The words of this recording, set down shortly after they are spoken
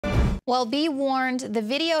Well, be warned, the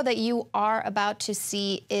video that you are about to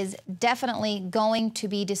see is definitely going to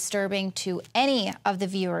be disturbing to any of the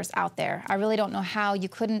viewers out there. I really don't know how you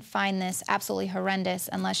couldn't find this absolutely horrendous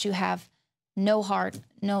unless you have no heart,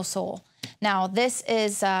 no soul. Now, this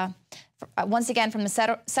is, once again, from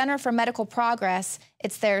the Center for Medical Progress.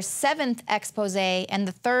 It's their 7th expose and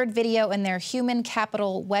the 3rd video in their Human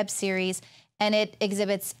Capital web series, and it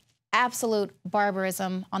exhibits absolute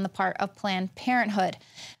barbarism on the part of Planned Parenthood.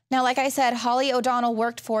 Now, like I said, Holly O'Donnell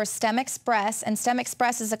worked for STEM Express, and STEM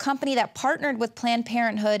Express is a company that partnered with Planned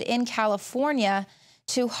Parenthood in California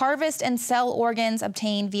to harvest and sell organs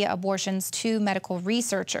obtained via abortions to medical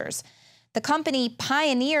researchers. The company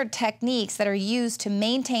pioneered techniques that are used to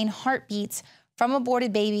maintain heartbeats from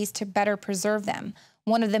aborted babies to better preserve them.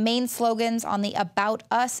 One of the main slogans on the About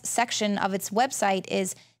Us section of its website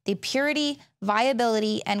is the purity,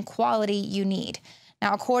 viability, and quality you need.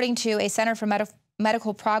 Now, according to a Center for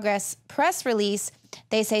Medical Progress press release,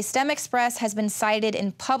 they say STEM Express has been cited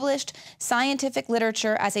in published scientific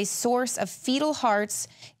literature as a source of fetal hearts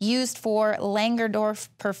used for Langendorf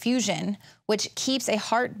perfusion, which keeps a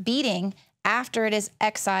heart beating after it is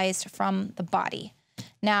excised from the body.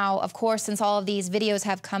 Now, of course, since all of these videos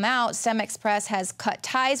have come out, STEM Express has cut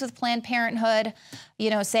ties with Planned Parenthood,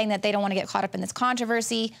 saying that they don't want to get caught up in this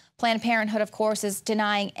controversy. Planned Parenthood, of course, is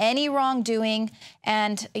denying any wrongdoing.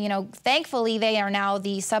 And, thankfully, they are now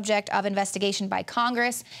the subject of investigation by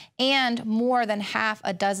Congress and more than half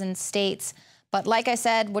a dozen states. But like I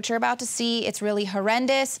said, what you're about to see, it's really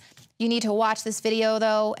horrendous. You need to watch this video,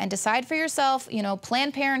 though, and decide for yourself,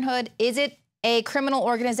 Planned Parenthood, is it a criminal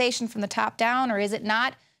organization from the top down, or is it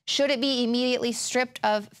not? Should it be immediately stripped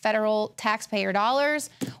of federal taxpayer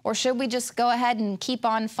dollars, or should we just go ahead and keep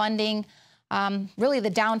on funding really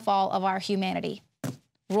the downfall of our humanity?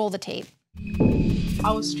 Roll the tape.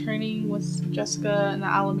 I was training with Jessica in the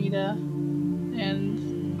Alameda,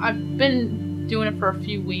 and I've been doing it for a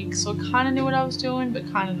few weeks, so I kind of knew what I was doing, but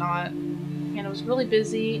kind of not. And it was really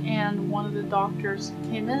busy, and one of the doctors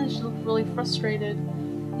came in and she looked really frustrated.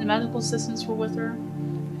 The medical assistants were with her,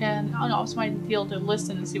 and I don't know, it's my deal to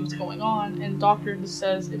listen and see what's going on, and the doctor just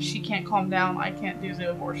says if she can't calm down, I can't do the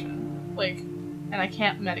abortion, and I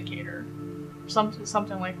can't medicate her,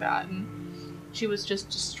 something like that, and she was just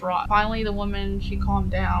distraught. Finally, the woman, she calmed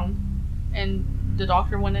down, and the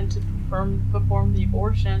doctor went in to perform the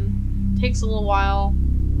abortion. It takes a little while,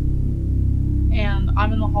 and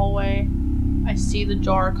I'm in the hallway, I see the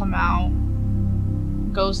jar come out,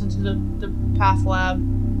 goes into the path lab,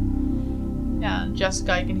 and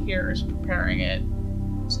Jessica, I can hear her, is preparing it,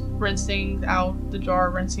 rinsing out the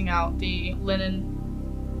jar, rinsing out the linen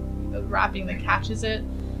wrapping that catches it,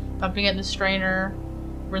 dumping it in the strainer,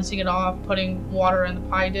 rinsing it off, putting water in the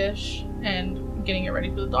pie dish, and getting it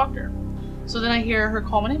ready for the doctor. So then I hear her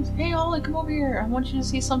call my name, hey Ollie, come over here, I want you to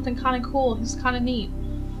see something kind of cool, this is kind of neat.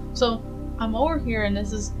 So I'm over here, and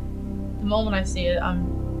this is the moment I see it,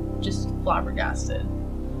 I'm just flabbergasted.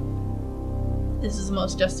 This is the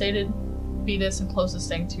most gestated fetus and closest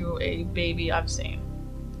thing to a baby I've seen.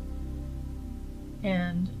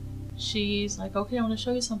 And she's like, okay, I want to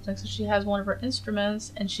show you something. So she has one of her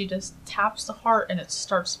instruments and she just taps the heart and it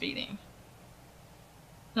starts beating.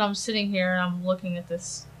 And I'm sitting here and I'm looking at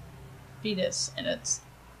this fetus and its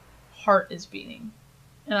heart is beating.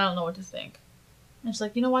 And I don't know what to think. And she's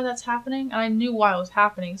like, you know why that's happening? And I knew why it was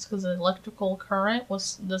happening. It's because the electrical current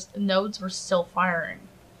was, the nodes were still firing.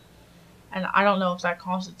 And I don't know if that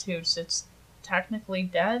constitutes it's technically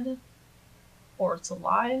dead or it's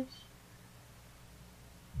alive.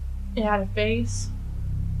 It had a face.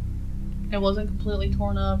 It wasn't completely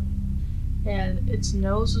torn up. And its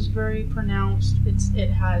nose was very pronounced.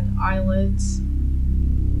 It had eyelids.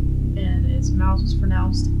 And its mouth was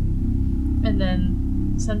pronounced. And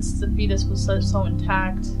then, since the fetus was so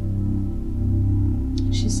intact,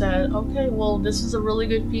 she said, okay, well, this is a really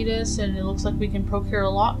good fetus and it looks like we can procure a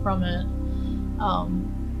lot from it.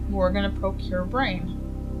 We're gonna procure a brain.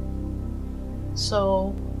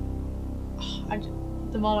 So,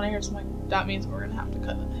 the moment I hear something like, that means we're gonna have to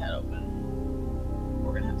cut the head open.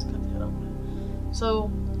 We're gonna have to cut the head open.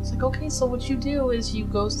 So, it's like, okay, so what you do is you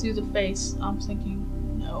go through the face. I'm thinking,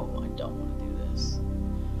 no, I don't want to do this.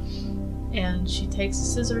 And she takes the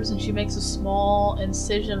scissors and she makes a small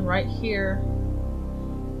incision right here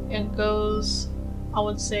and goes, I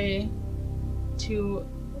would say, to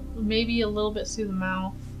maybe a little bit through the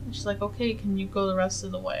mouth. And she's like, okay, can you go the rest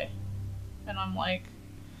of the way? And I'm like,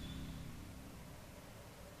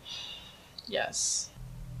 yes.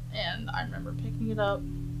 And I remember picking it up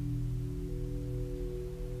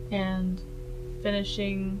and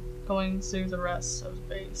finishing going through the rest of the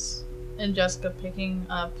face. And Jessica picking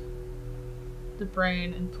up the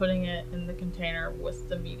brain and putting it in the container with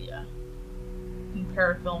the media and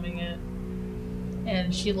parafilming it.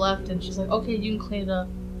 And she left and she's like, okay, you can clean it up.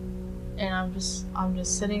 And I'm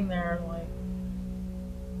just sitting there like,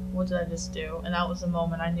 what did I just do? And that was the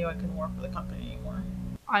moment I knew I couldn't work for the company anymore.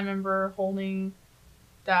 I remember holding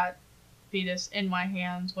that fetus in my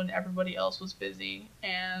hands when everybody else was busy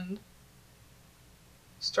and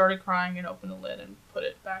started crying and opened the lid and put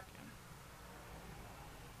it back in.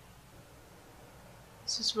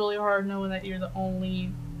 It's just really hard knowing that you're the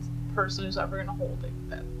only person who's ever gonna hold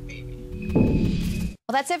that baby.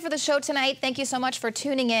 Well, that's it for the show tonight. Thank you so much for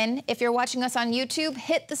tuning in. If you're watching us on YouTube,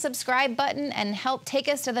 hit the subscribe button and help take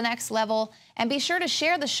us to the next level. And be sure to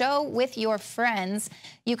share the show with your friends.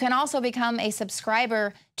 You can also become a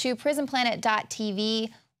subscriber to PrisonPlanet.tv,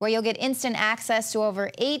 where you'll get instant access to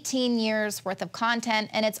over 18 years worth of content,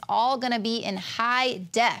 and it's all gonna be in high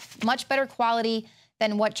def, much better quality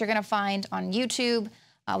than what you're gonna find on YouTube.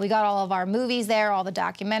 We got all of our movies there, all the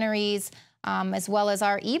documentaries, as well as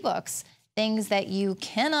our ebooks, things that you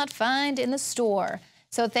cannot find in the store.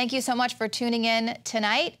 So thank you so much for tuning in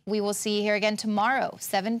tonight. We will see you here again tomorrow,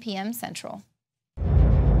 7 p.m. Central.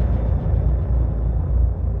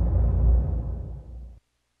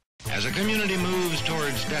 As a community moves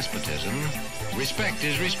towards despotism, respect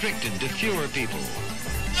is restricted to fewer people.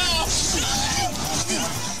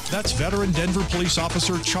 That's veteran Denver police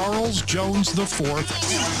officer Charles Jones IV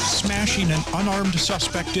smashing an unarmed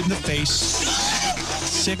suspect in the face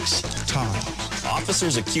 6 times.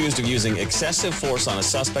 Officers accused of using excessive force on a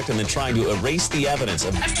suspect and then trying to erase the evidence.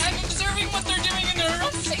 I'm observing what they're doing and they're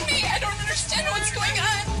arresting me. I don't understand what's going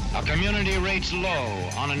on. A community rates low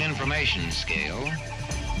on an information scale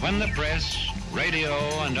when the press, radio,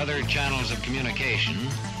 and other channels of communication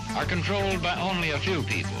are controlled by only a few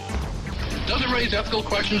people. Does it raise ethical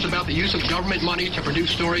questions about the use of government money to produce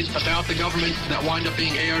stories about the government that wind up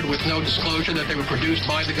being aired with no disclosure that they were produced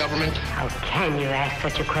by the government? How can you ask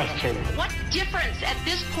such a question? What difference at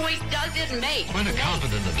this point does it make? When a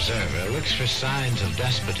competent observer looks for signs of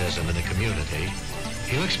despotism in a community,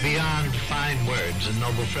 he looks beyond fine words and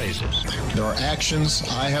noble phrases. There are actions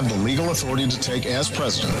I have the legal authority to take as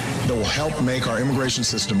president that will help make our immigration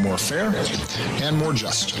system more fair and more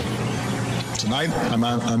just. Tonight, I'm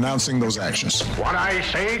announcing those actions. What I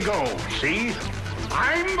say goes, see?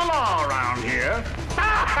 I'm the law around here.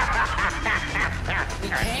 We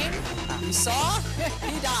came, we saw,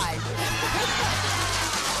 he died.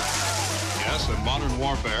 Yes, in modern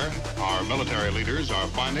warfare, our military leaders are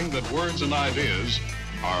finding that words and ideas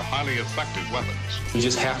are highly effective weapons. We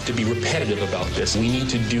just have to be repetitive about this. We need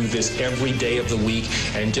to do this every day of the week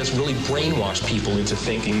and just really brainwash people into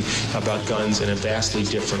thinking about guns in a vastly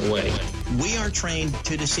different way. We are trained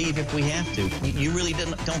to deceive if we have to. You really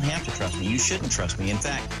don't have to trust me. You shouldn't trust me. In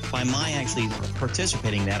fact, by my actually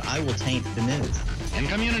participating in that, I will taint the news. In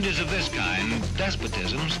communities of this kind,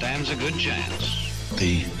 despotism stands a good chance.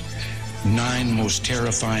 The 9 most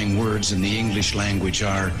terrifying words in the English language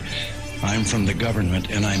are, I'm from the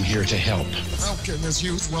government and I'm here to help. Okay, Ms.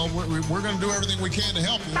 Hughes, well, we're going to do everything we can to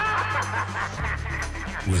help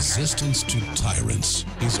you. Resistance to tyrants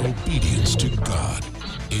is obedience to God.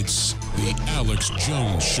 It's the Alex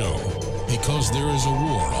Jones Show, because there is a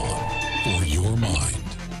war on for your mind.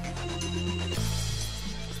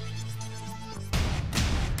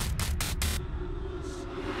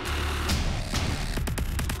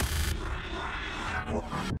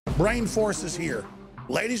 Brain Force is here.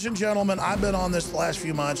 Ladies and gentlemen, I've been on this the last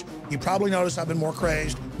few months. You probably noticed I've been more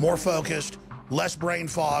crazed, more focused, less brain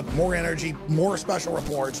fog, more energy, more special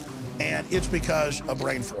reports, and it's because of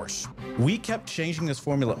Brain Force. We kept changing this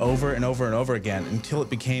formula over and over and over again until it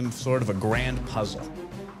became sort of a grand puzzle.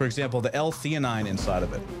 For example, the L-theanine inside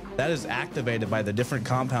of it, that is activated by the different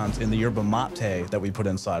compounds in the yerba mate that we put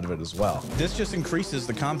inside of it as well. This just increases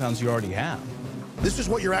the compounds you already have. This is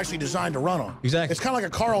what you're actually designed to run on. Exactly. It's kind of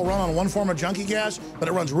like a car will run on one form of junkie gas, but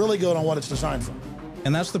it runs really good on what it's designed for.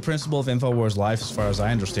 And that's the principle of InfoWars Life, as far as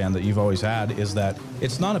I understand, that you've always had, is that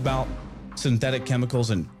it's not about synthetic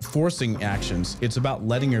chemicals and forcing actions. It's about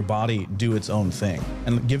letting your body do its own thing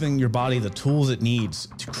and giving your body the tools it needs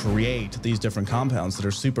to create these different compounds that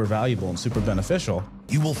are super valuable and super beneficial.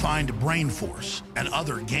 You will find Brain Force and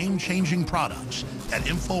other game-changing products at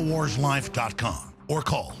InfoWarsLife.com or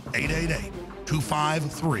call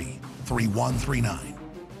 888-253-3139.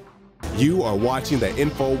 You are watching the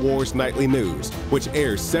InfoWars Nightly News, which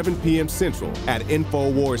airs 7 p.m. Central at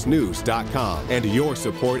InfoWarsNews.com. And your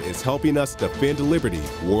support is helping us defend liberty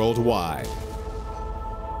worldwide.